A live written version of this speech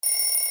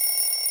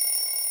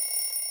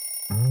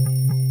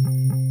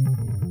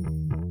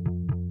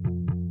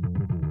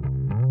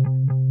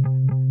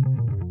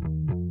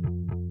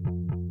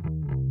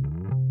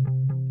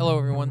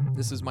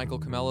This is Michael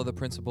Camella, the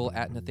principal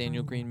at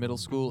Nathaniel Green Middle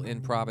School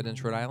in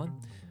Providence, Rhode Island.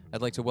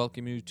 I'd like to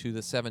welcome you to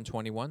the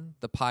 721,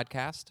 the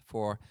podcast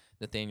for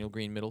Nathaniel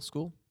Green Middle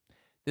School.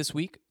 This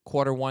week,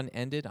 quarter one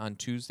ended on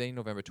Tuesday,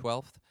 November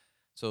 12th.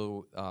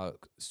 So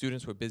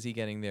students were busy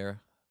getting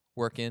their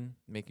work in,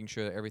 making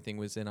sure that everything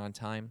was in on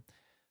time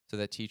so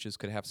that teachers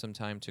could have some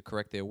time to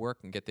correct their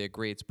work and get their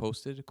grades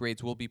posted.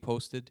 Grades will be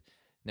posted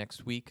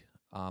next week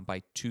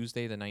by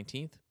Tuesday the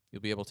 19th.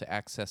 You'll be able to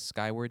access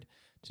Skyward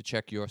to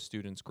check your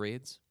students'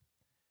 grades.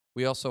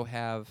 We also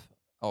had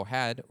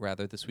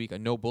this week, a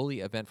No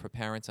Bully event for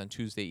parents on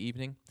Tuesday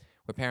evening,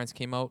 where parents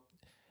came out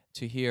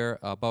to hear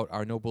about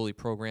our No Bully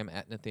program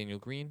at Nathaniel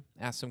Green,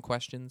 ask some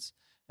questions,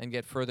 and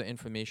get further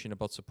information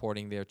about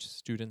supporting their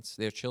students,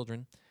 their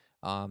children,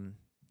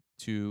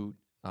 to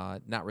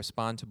not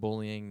respond to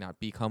bullying, not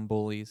become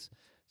bullies.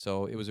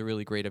 So it was a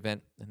really great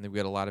event, and we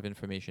got a lot of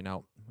information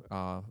out,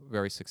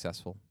 very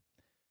successful.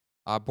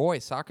 Our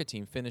boys soccer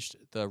team finished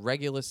the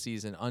regular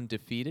season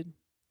undefeated.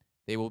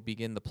 They will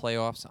begin the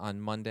playoffs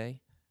on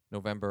Monday,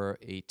 November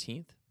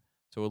 18th.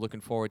 So we're looking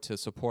forward to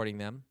supporting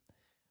them.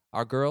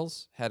 Our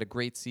girls had a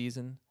great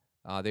season.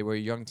 They were a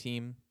young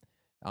team.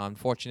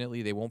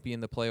 Unfortunately, they won't be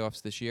in the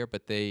playoffs this year,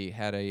 but they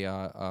had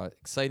a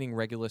exciting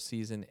regular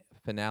season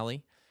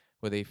finale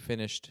where they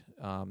finished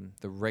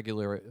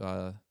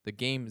the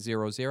game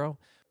 0-0,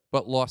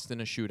 but lost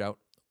in a shootout,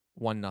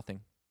 1-0.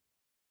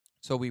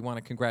 So we want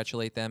to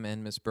congratulate them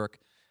and Ms. Burke,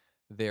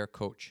 their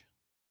coach.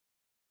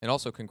 And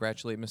also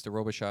congratulate Mr.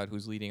 Robichaud,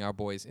 who's leading our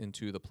boys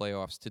into the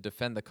playoffs to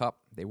defend the cup.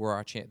 They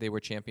were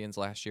champions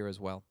last year as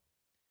well.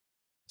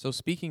 So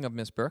speaking of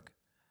Miss Burke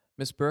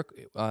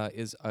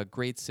is a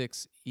grade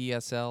 6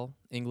 ESL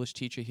English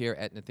teacher here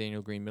at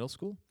Nathaniel Green Middle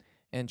School,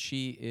 and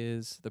she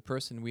is the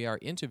person we are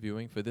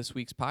interviewing for this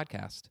week's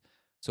podcast.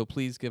 So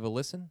please give a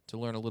listen to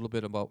learn a little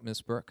bit about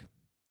Miss Burke.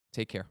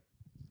 Take care.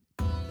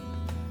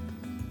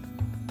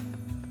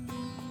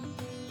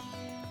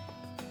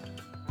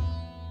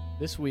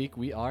 This week,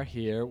 we are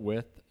here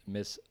with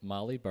Miss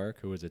Molly Burke,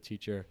 who is a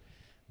teacher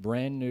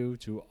brand new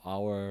to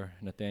our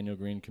Nathaniel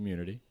Green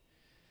community.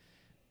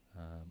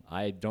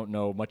 I don't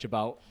know much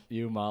about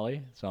you,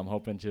 Molly, so I'm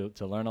hoping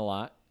to learn a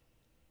lot.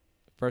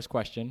 First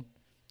question,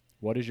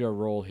 what is your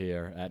role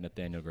here at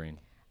Nathaniel Green?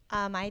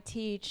 I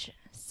teach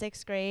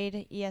 6th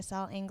grade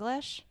ESL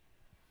English.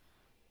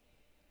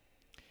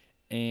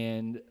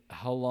 And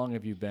how long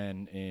have you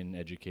been in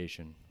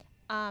education?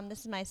 This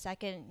is my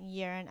second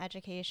year in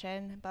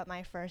education, but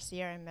my first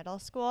year in middle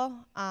school.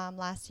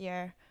 Last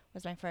year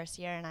was my first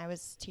year, and I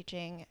was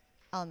teaching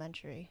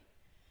elementary.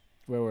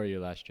 Where were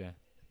you last year?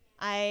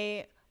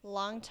 I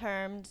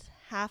long-termed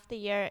half the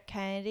year at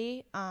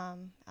Kennedy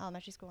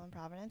Elementary School in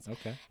Providence.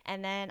 Okay.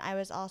 And then I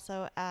was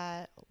also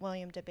at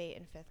William Debate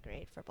in 5th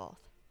grade for both.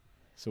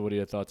 So what are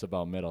your thoughts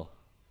about middle?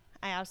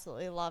 I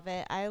absolutely love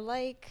it. I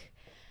like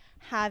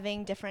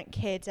having different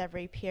kids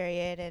every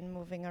period and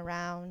moving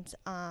around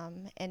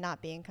and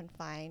not being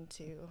confined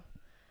to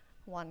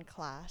one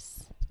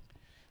class.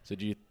 So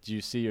do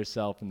you see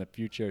yourself in the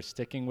future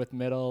sticking with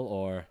middle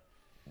or?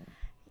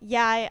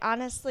 Yeah, I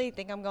honestly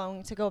think I'm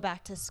going to go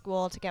back to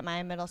school to get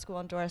my middle school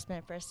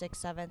endorsement for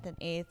 6th, 7th, and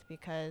 8th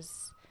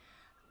because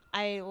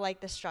I like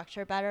the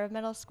structure better of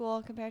middle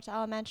school compared to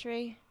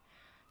elementary.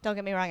 Don't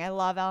get me wrong, I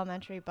love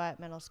elementary, but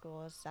middle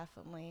school is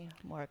definitely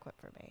more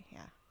equipped for me,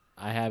 yeah.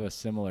 I have a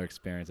similar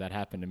experience. That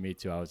happened to me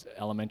too. I was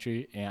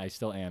elementary, and I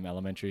still am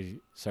elementary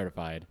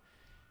certified.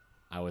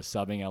 I was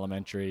subbing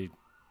elementary,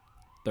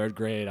 3rd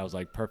grade. I was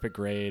like, perfect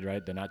grade,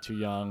 right? They're not too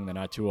young, they're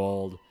not too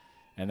old.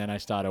 And then I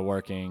started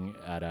working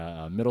at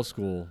a middle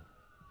school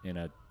in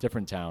a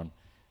different town.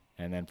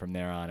 And then from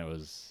there on, it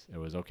was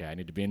okay. I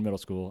need to be in middle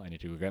school. I need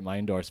to go get my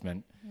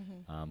endorsement.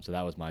 Mm-hmm. So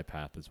that was my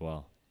path as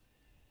well.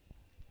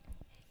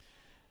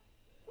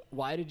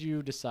 Why did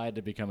you decide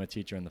to become a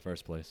teacher in the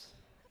first place?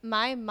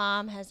 My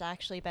mom has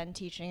actually been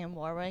teaching in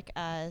Warwick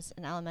as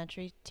an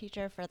elementary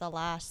teacher for the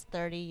last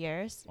 30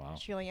 years. Wow.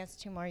 She only has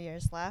 2 more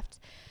years left.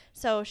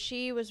 So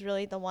she was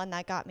really the one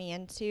that got me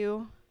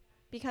into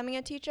becoming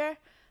a teacher.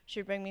 She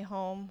would bring me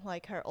home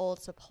like her old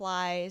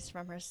supplies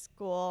from her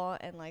school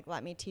and like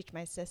let me teach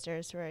my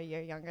sisters who are a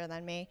year younger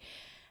than me.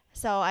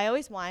 So I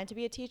always wanted to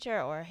be a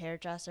teacher or a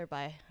hairdresser, but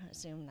I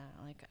assume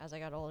that like as I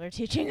got older,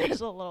 teaching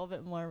is a little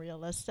bit more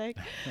realistic.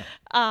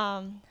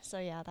 So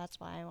yeah, that's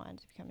why I wanted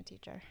to become a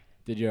teacher.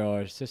 Did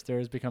your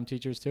sisters become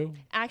teachers too?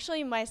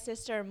 Actually, my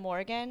sister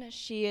Morgan,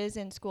 she is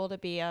in school to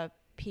be a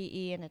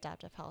PE and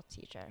adaptive health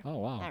teacher. Oh,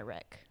 wow. At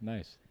Rick.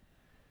 Nice.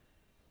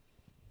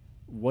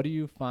 What do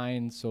you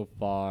find so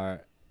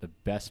far the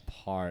best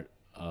part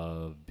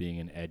of being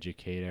an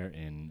educator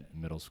in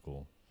middle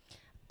school?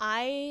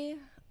 I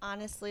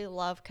honestly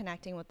love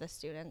connecting with the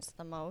students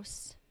the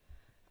most.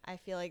 I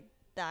feel like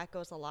that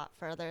goes a lot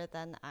further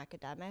than the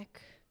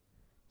academic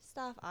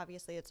stuff.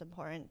 Obviously, it's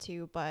important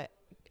too, but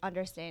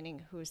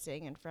understanding who's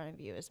sitting in front of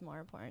you is more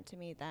important to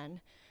me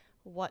than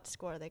what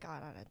score they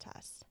got on a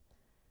test.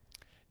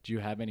 Do you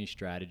have any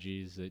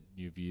strategies that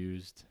you've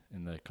used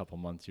in the couple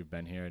months you've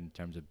been here in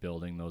terms of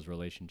building those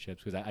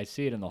relationships? Because I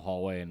see it in the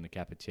hallway in the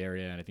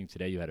cafeteria, and I think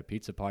today you had a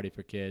pizza party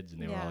for kids,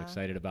 and they were all Yeah.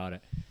 excited about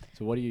it.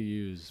 So what do you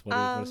use? What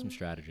are some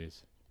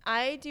strategies?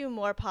 I do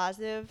more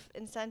positive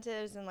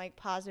incentives and like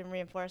positive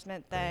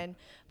reinforcement than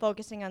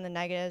focusing on the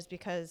negatives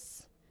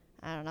because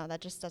I don't know,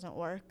 that just doesn't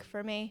work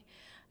for me.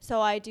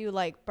 So I do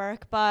like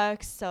Burke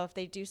Bucks. So if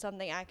they do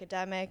something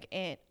academic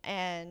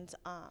and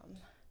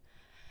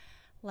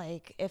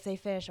like if they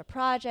finish a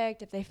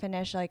project, if they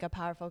finish like a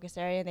power focus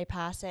area and they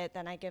pass it,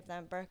 then I give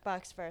them Burke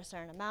Bucks for a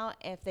certain amount.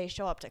 If they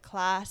show up to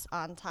class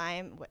on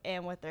time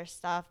and with their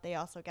stuff, they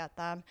also get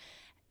them.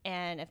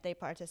 And if they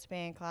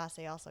participate in class,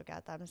 they also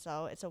get them.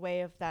 So it's a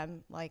way of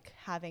them like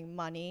having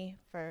money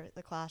for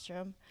the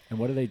classroom. And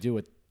what do they do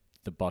with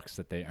the bucks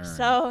that they earn?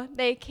 So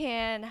they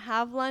can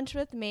have lunch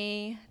with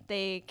me.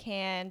 They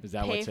can Is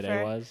that pay what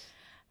today was?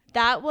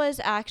 That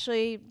was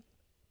actually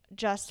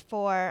just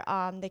for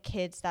the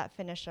kids that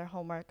finished their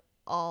homework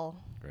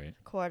all Great.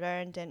 quarter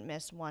and didn't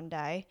miss one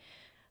day.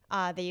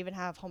 They even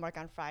have homework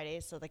on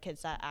Fridays, so the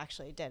kids that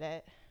actually did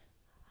it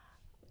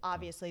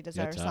obviously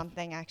deserve tough.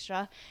 something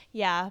extra.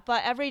 Yeah,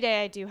 but every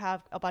day I do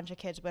have a bunch of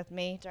kids with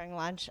me during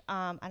lunch.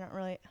 I don't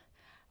really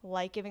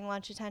like giving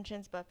lunch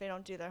attentions, but if they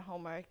don't do their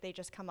homework, they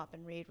just come up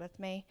and read with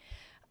me.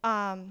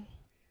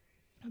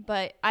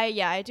 But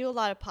I do a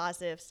lot of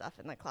positive stuff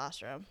in the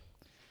classroom.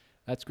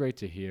 That's great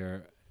to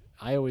hear.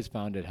 I always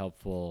found it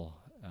helpful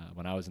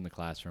when I was in the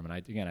classroom, and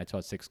I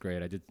taught 6th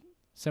grade. I did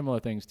similar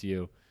things to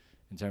you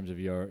in terms of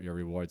your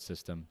reward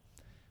system,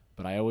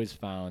 but I always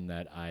found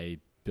that I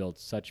built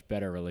such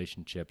better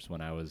relationships when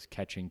I was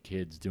catching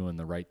kids doing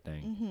the right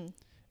thing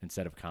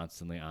instead of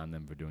constantly on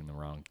them for doing the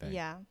wrong thing.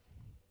 Yeah.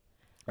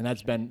 And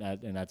that's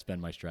been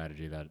my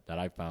strategy that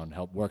I found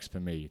works for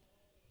me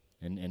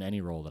in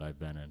any role that I've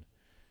been in.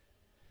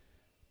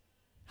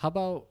 How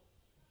about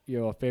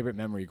your favorite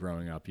memory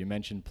growing up? You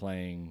mentioned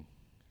playing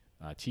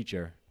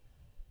teacher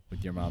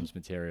with your mom's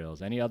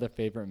materials. Any other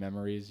favorite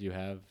memories you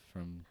have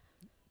from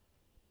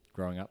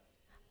growing up?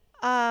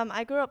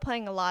 I grew up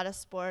playing a lot of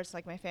sports.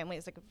 Like my family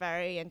is like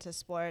very into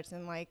sports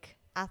and like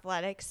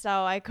athletics. So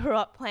I grew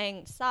up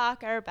playing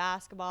soccer,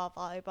 basketball,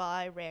 volleyball.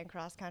 I ran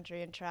cross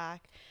country and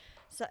track.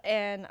 So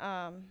and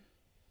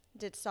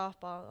did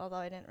softball, although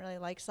I didn't really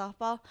like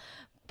softball.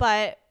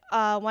 But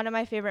one of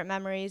my favorite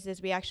memories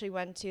is we actually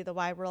went to the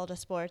Wide World of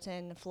Sports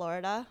in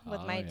Florida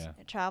with my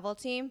travel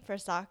team for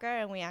soccer,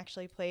 and we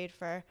actually played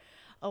for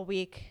a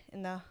week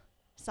in the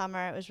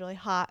summer. It was really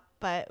hot,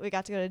 but we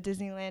got to go to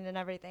Disneyland and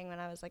everything when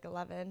I was like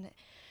 11.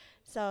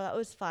 So that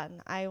was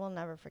fun. I will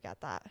never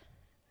forget that.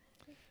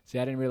 See,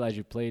 I didn't realize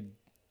you played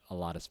a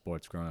lot of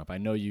sports growing up. I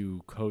know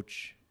you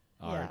coach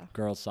our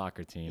girls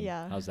soccer team.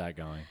 Yeah. How's that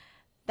going?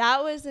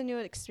 That was a new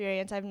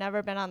experience. I've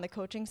never been on the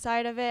coaching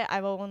side of it.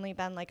 I've only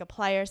been like a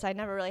player, so I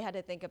never really had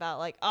to think about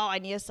like, oh, I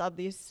need to sub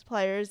these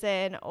players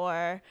in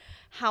or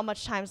how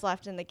much time's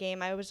left in the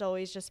game. I was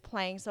always just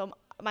playing. So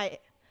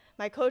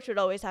my coach would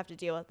always have to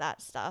deal with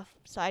that stuff.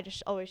 So I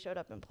just always showed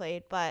up and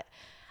played. But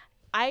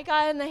I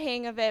got in the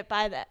hang of it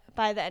by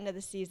the end of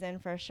the season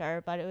for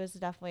sure. But it was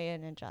definitely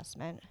an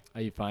adjustment.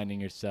 Are you finding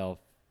yourself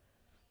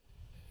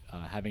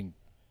having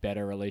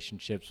better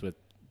relationships with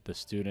the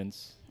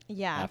students?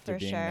 Yeah, after for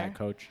being sure. that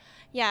coach?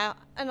 Yeah,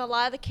 and a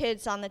lot of the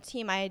kids on the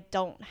team I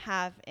don't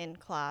have in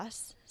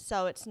class.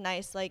 So it's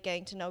nice like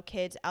getting to know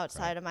kids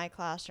outside of my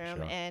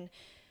classroom and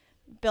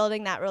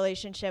building that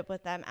relationship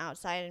with them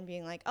outside and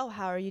being like, oh,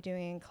 how are you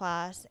doing in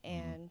class?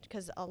 And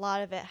because a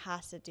lot of it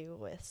has to do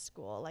with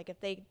school. Like if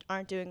they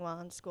aren't doing well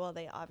in school,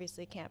 they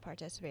obviously can't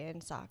participate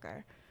in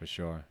soccer. For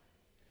sure.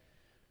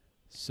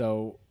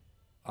 So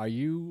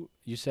you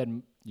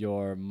said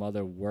your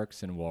mother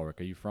works in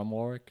Warwick. Are you from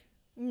Warwick?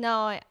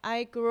 No,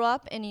 I grew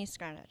up in East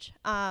Greenwich,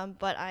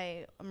 but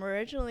I am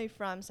originally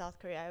from South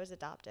Korea. I was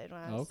adopted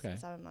when I was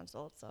 7 months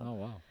old. So. Oh,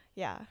 wow.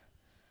 Yeah.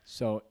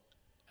 So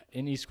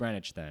in East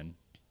Greenwich then,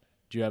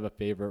 do you have a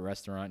favorite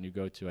restaurant you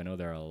go to? I know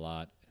there are a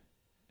lot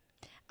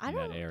in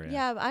that area.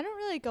 Yeah, I don't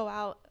really go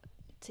out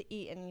to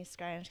eat in East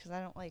Greenwich because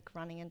I don't like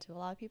running into a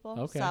lot of people.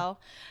 Okay. So.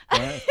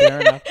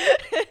 Fair enough.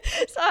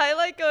 So I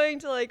like going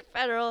to like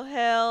Federal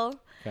Hill.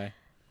 Okay.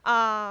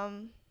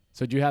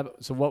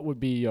 So what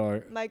would be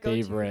your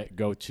favorite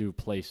go-to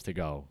place to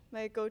go?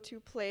 My go-to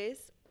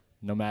place?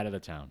 No matter the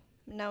town.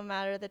 No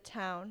matter the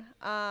town.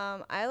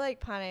 I like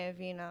Pane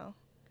Avino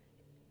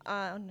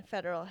on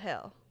Federal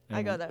Hill.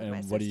 I go there with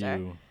my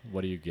sister.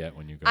 What do you get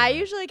when you go I there?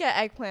 usually get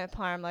eggplant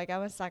parm. Like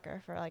I'm a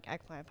sucker for like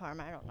eggplant parm.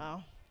 I don't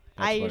know.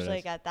 I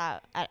usually get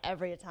that at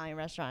every Italian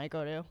restaurant I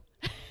go to.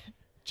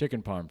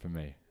 Chicken parm for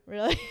me.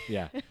 Really?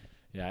 Yeah.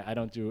 Yeah, I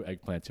don't do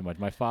eggplant too much.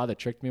 My father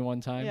tricked me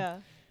one time. Yeah.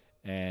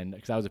 And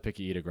because I was a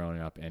picky eater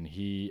growing up, and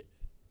he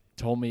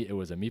told me it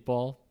was a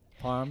meatball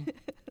parm,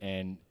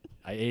 and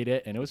I ate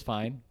it, and it was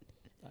fine.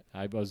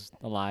 I was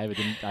alive.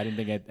 I didn't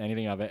think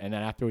anything of it. And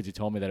then afterwards, he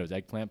told me that it was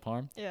eggplant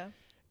parm. Yeah.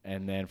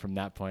 And then from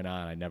that point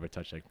on, I never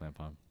touched eggplant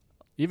parm.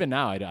 Even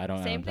now, I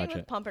don't Same thing touch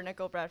with it.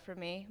 pumpernickel bread for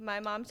me. My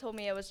mom told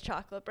me it was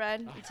chocolate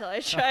bread until I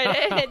tried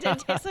it. It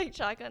didn't taste like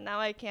chocolate. Now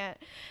I can't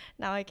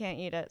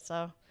eat it.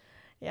 So,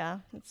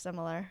 yeah, it's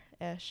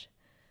similar-ish.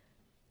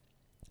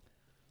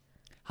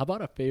 How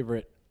about a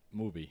favorite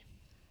movie?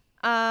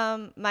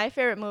 My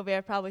favorite movie,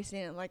 I've probably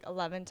seen it like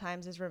 11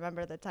 times, is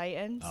Remember the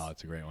Titans. Oh,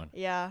 it's a great one.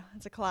 Yeah,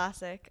 it's a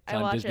classic. It's I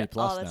on watch Disney it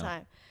Plus all the now.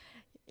 time.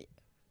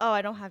 Oh,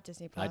 I don't have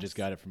Disney Plus. I just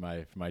got it for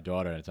my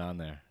daughter, and it's on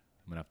there.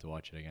 I'm gonna have to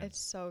watch it again. It's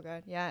so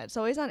good. Yeah, it's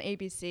always on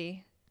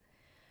ABC.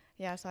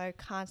 Yeah, so I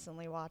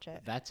constantly watch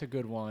it. That's a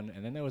good one.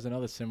 And then there was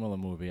another similar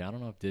movie. I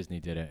don't know if Disney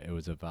did it. It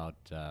was about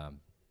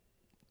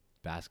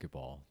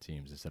basketball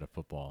teams instead of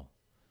football.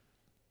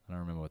 I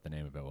don't remember what the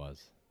name of it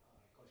was.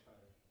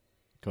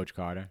 Coach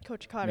Carter.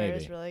 Coach Carter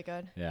is Maybe. really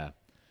good. Yeah.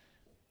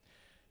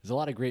 There's a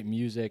lot of great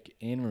music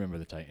in Remember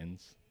the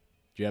Titans.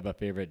 Do you have a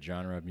favorite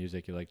genre of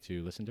music you like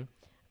to listen to?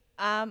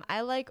 I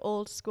like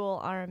old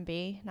school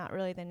R&B, not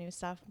really the new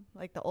stuff,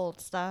 like the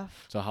old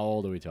stuff. So how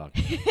old are we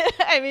talking?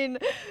 I mean,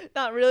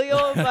 not really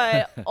old,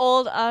 but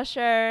old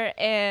Usher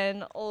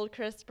and old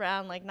Chris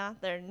Brown, like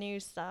not their new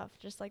stuff,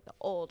 just like the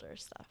older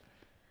stuff.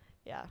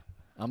 Yeah.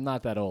 I'm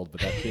not that old,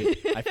 but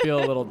I feel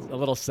a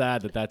little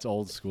sad that that's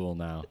old school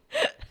now.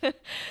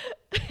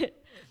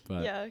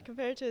 But yeah,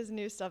 compared to his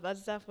new stuff,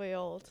 that's definitely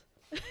old.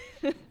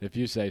 if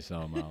you say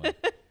so, Molly.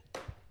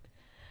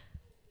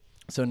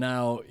 So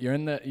now you're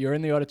in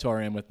the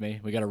auditorium with me.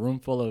 We got a room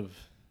full of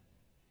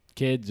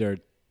kids or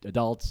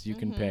adults you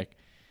can pick.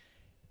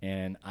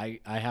 And I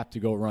have to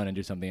go run and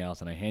do something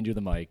else, and I hand you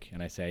the mic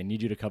and I say, I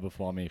need you to cover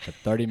for me for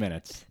 30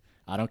 minutes.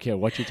 I don't care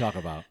what you talk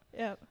about.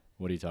 Yep.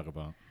 What do you talk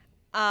about?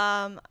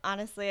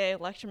 Honestly, I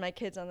lecture my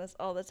kids on this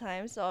all the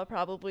time, so I'll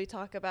probably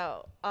talk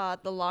about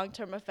the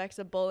long-term effects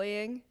of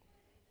bullying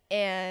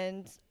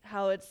and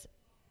how it's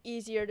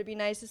easier to be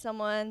nice to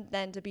someone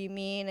than to be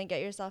mean and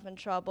get yourself in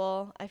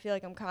trouble. I feel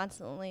like I'm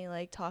constantly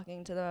like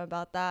talking to them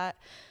about that.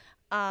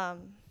 I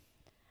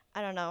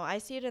don't know. I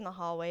see it in the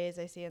hallways.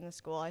 I see it in the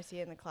school. I see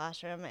it in the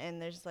classroom,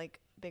 and there's like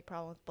a big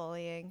problem with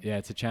bullying. Yeah,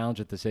 it's a challenge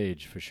at this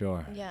age for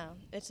sure. Yeah,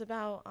 it's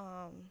about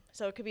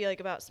so it could be like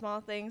about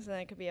small things,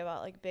 and it could be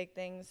about like big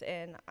things,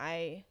 and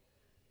I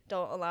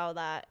don't allow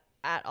that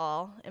at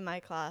all in my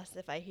class.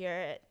 If I hear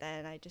it,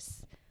 then I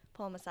just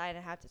pull them aside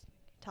and have to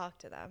talk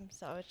to them.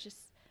 So it's just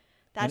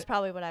that's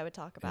probably what I would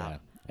talk about. Yeah.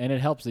 And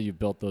it helps that you've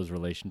built those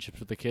relationships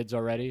with the kids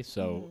already.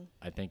 So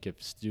I think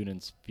if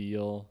students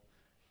feel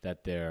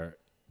that they're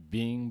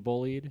being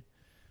bullied,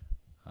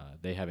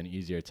 they have an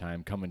easier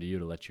time coming to you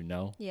to let you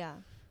know. Yeah.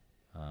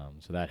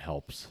 So that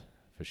helps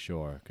for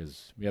sure,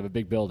 because we have a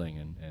big building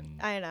and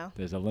I know.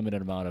 there's a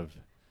limited amount of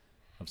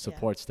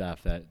support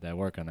staff that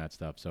work on that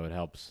stuff. So it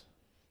helps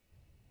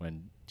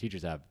when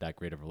teachers have that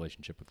great of a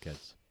relationship with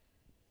kids.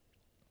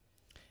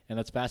 And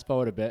let's fast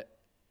forward a bit.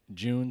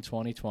 June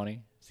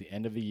 2020. It's the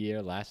end of the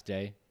year, last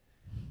day,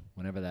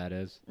 whenever that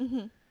is.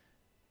 Mm-hmm.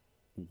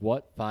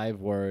 What 5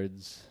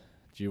 words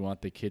do you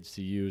want the kids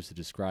to use to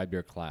describe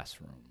your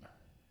classroom?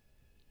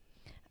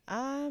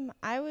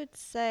 I would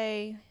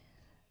say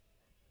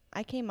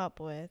I came up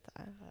with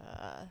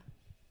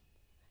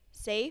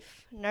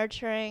safe,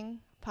 nurturing,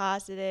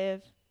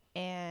 positive,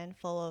 and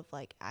full of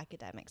like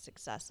academic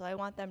success. So I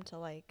want them to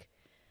like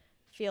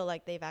feel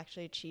like they've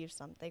actually achieved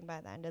something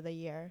by the end of the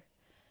year.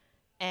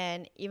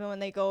 And even when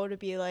they go to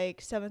be like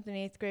 7th and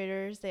 8th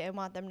graders, I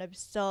want them to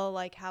still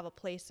like have a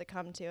place to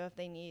come to if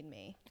they need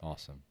me.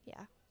 Awesome.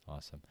 Yeah.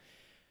 Awesome.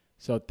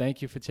 So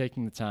thank you for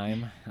taking the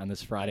time on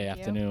this Friday Thank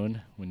you.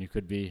 afternoon when you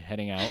could be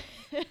heading out.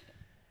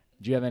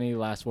 Do you have any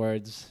last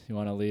words you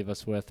want to leave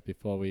us with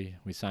before we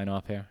sign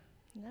off here?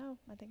 No,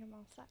 I think I'm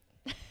all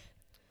set.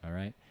 All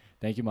right.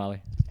 Thank you, Molly.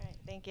 All right.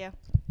 Thank you.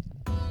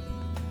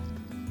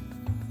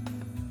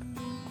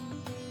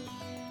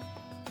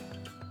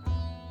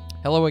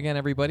 Hello again,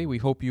 everybody. We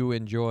hope you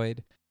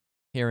enjoyed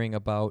hearing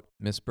about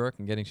Miss Burke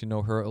and getting to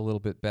know her a little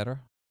bit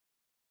better.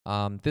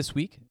 This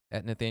week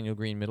at Nathaniel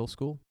Green Middle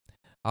School,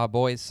 our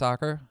boys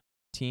soccer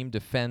team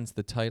defends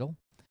the title,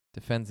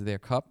 defends their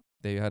cup.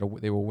 They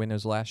were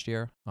winners last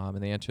year,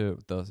 and they enter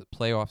the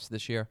playoffs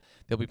this year.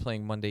 They'll be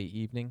playing Monday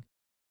evening.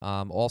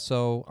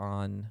 Also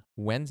on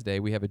Wednesday,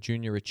 we have a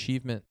junior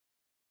achievement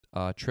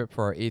trip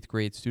for our 8th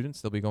grade students.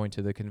 They'll be going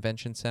to the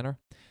convention center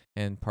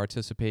and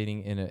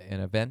participating in an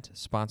event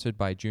sponsored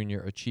by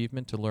Junior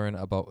Achievement to learn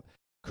about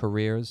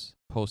careers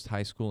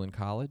post-high school and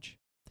college.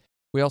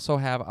 We also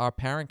have our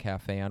Parent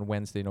Cafe on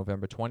Wednesday,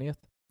 November 20th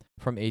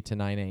from 8 to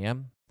 9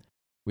 a.m.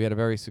 We had a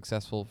very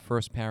successful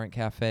first Parent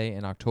Cafe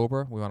in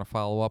October. We want to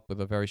follow up with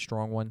a very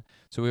strong one.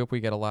 So we hope we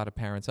get a lot of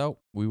parents out.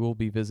 We will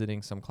be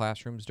visiting some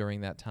classrooms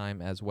during that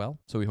time as well.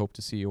 So we hope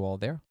to see you all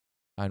there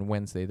on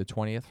Wednesday, the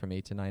 20th from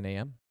 8 to 9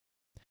 a.m.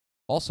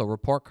 Also,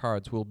 report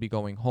cards will be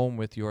going home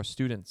with your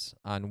students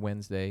on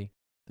Wednesday,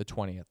 the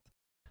 20th.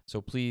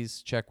 So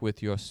please check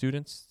with your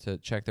students to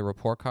check the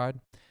report card.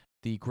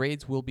 The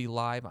grades will be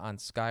live on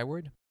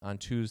Skyward on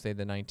Tuesday,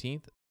 the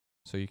 19th.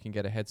 So you can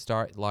get a head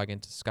start, log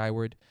into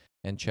Skyward,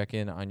 and check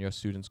in on your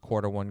students'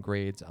 quarter 1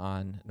 grades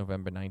on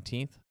November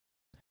 19th.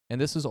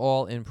 And this is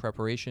all in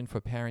preparation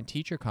for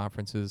parent-teacher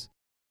conferences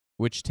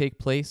which take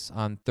place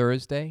on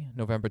Thursday,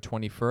 November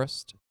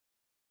 21st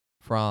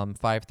from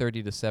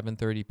 5:30 to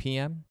 7:30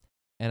 p.m.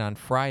 and on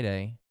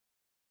Friday,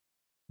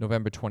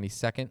 November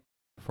 22nd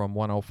from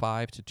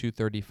 1:05 to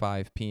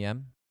 2:35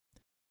 p.m.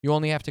 You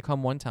only have to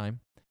come one time.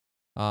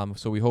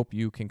 So we hope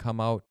you can come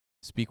out,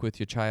 speak with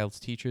your child's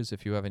teachers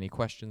if you have any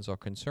questions or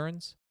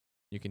concerns.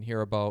 You can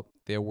hear about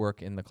their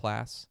work in the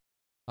class.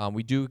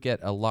 We do get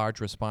a large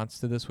response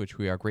to this, which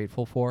we are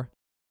grateful for.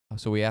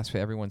 So we ask for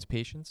everyone's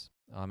patience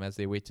as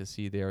they wait to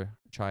see their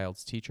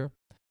child's teacher.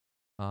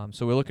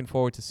 So we're looking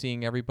forward to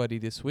seeing everybody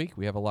this week.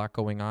 We have a lot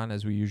going on,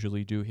 as we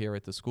usually do here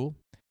at the school.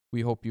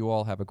 We hope you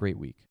all have a great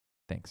week.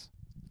 Thanks.